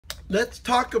Let's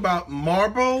talk about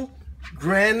marble,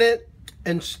 granite,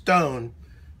 and stone.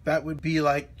 That would be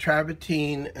like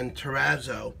travertine and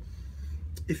terrazzo.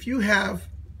 If you have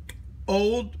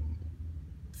old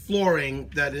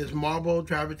flooring that is marble,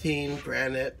 travertine,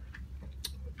 granite,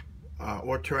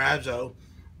 or terrazzo,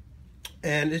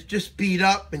 and it's just beat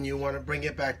up and you want to bring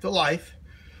it back to life,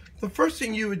 the first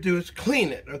thing you would do is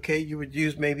clean it, okay? You would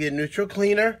use maybe a neutral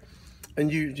cleaner,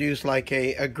 and you'd use like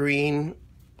a green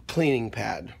cleaning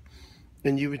pad.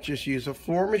 Then you would just use a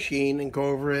floor machine and go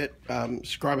over it,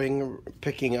 scrubbing,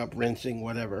 picking up, rinsing,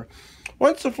 whatever.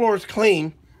 Once the floor is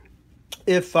clean,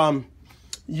 if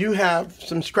you have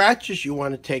some scratches you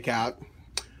want to take out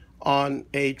on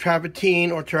a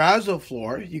travertine or terrazzo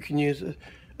floor, you can use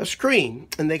a screen,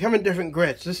 and they come in different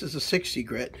grits. This is a 60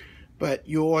 grit, but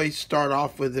you always start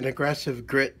off with an aggressive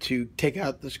grit to take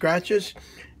out the scratches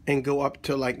and go up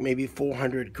to like maybe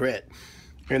 400 grit.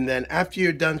 And then after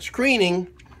you're done screening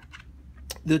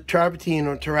the travertine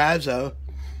or terrazzo,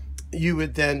 you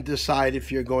would then decide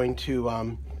if you're going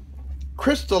to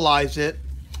crystallize it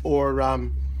or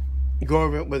go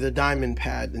over it with a diamond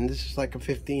pad. And this is like a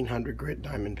 1500 grit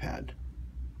diamond pad.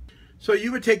 So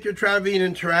you would take your travertine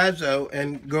and terrazzo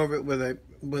and go over it with a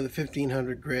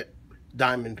 1500 grit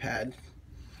diamond pad.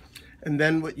 And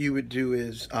then what you would do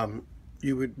is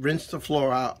you would rinse the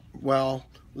floor out well,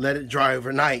 let it dry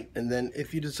overnight. And then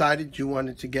if you decided you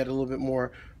wanted to get a little bit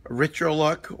more richer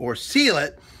look or seal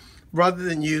it, rather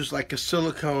than use like a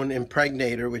silicone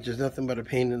impregnator, which is nothing but a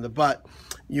pain in the butt,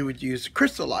 you would use a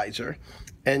crystallizer,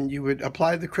 and you would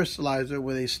apply the crystallizer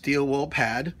with a steel wool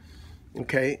pad.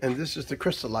 Okay, and this is the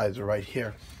crystallizer right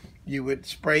here. You would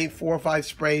spray 4 or 5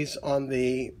 sprays on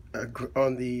the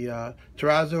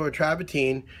terrazzo or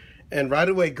travertine, and right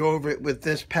away go over it with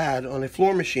this pad on a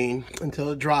floor machine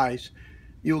until it dries.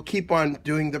 You will keep on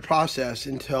doing the process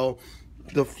until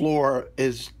the floor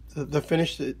is the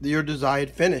finish, your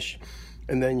desired finish,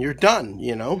 and then you're done,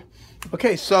 you know.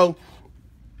 Okay, so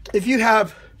if you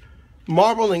have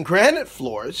marble and granite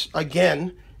floors,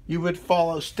 again, you would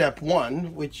follow step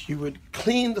 1, which you would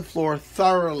clean the floor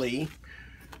thoroughly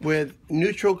with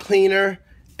neutral cleaner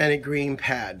and a green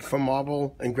pad for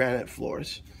marble and granite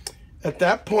floors. At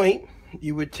that point,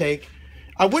 you would take,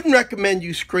 I wouldn't recommend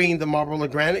you screen the marble or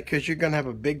granite because you're going to have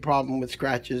a big problem with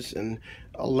scratches and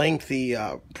a lengthy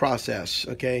process,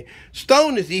 okay?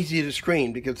 Stone is easy to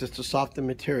screen because it's a softer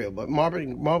material, but marble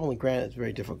and granite is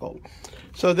very difficult.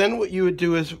 So then what you would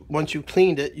do is, once you've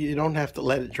cleaned it, you don't have to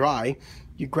let it dry.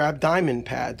 You grab diamond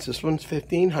pads. This one's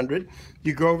 1500.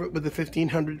 You go over it with the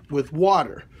 1500 with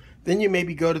water. Then you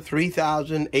maybe go to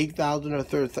 3000, 8000, or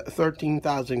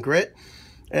 13,000 grit.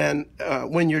 And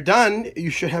when you're done, you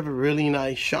should have a really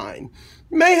nice shine.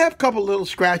 You may have a couple little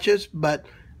scratches, but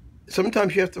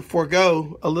sometimes you have to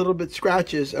forego a little bit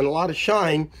scratches and a lot of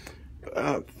shine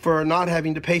for not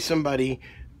having to pay somebody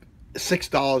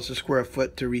 $6 a square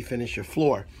foot to refinish your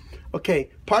floor. Okay,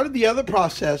 part of the other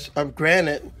process of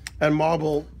granite and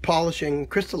marble polishing,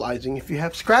 crystallizing, if you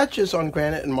have scratches on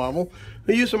granite and marble,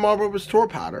 you use a marble restore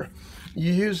powder.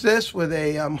 You use this with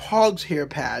a hog's hair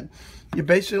pad. You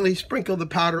basically sprinkle the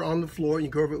powder on the floor, and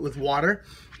you go over it with water,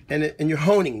 and you're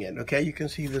honing it, okay? You can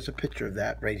see there's a picture of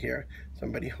that right here,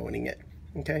 somebody honing it,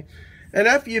 okay? And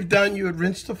after you've done, you would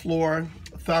rinse the floor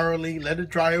thoroughly, let it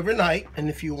dry overnight, and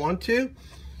if you want to,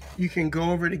 you can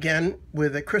go over it again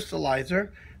with a crystallizer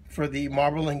for the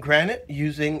marble and granite,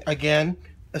 using, again,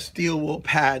 a steel wool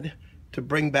pad to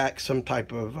bring back some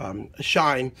type of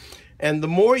shine. And the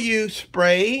more you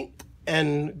spray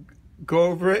and go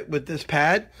over it with this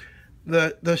pad,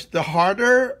 the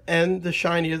harder and the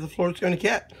shinier the floor is going to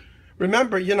get.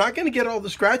 Remember, you're not going to get all the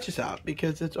scratches out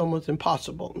because it's almost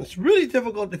impossible. And it's really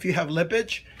difficult if you have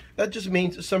lippage. That just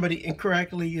means that somebody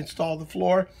incorrectly installed the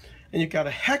floor, and you've got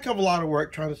a heck of a lot of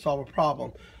work trying to solve a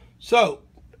problem. So,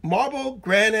 marble,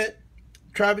 granite,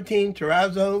 travertine,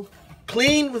 terrazzo,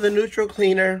 clean with a neutral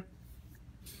cleaner.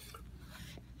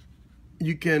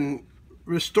 You can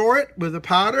restore it with a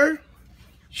powder,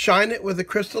 shine it with a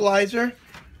crystallizer.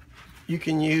 You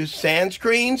can use sand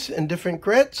screens in different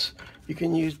grits. You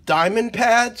can use diamond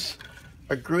pads,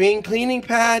 a green cleaning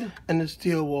pad, and a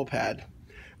steel wool pad.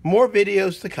 More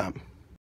videos to come.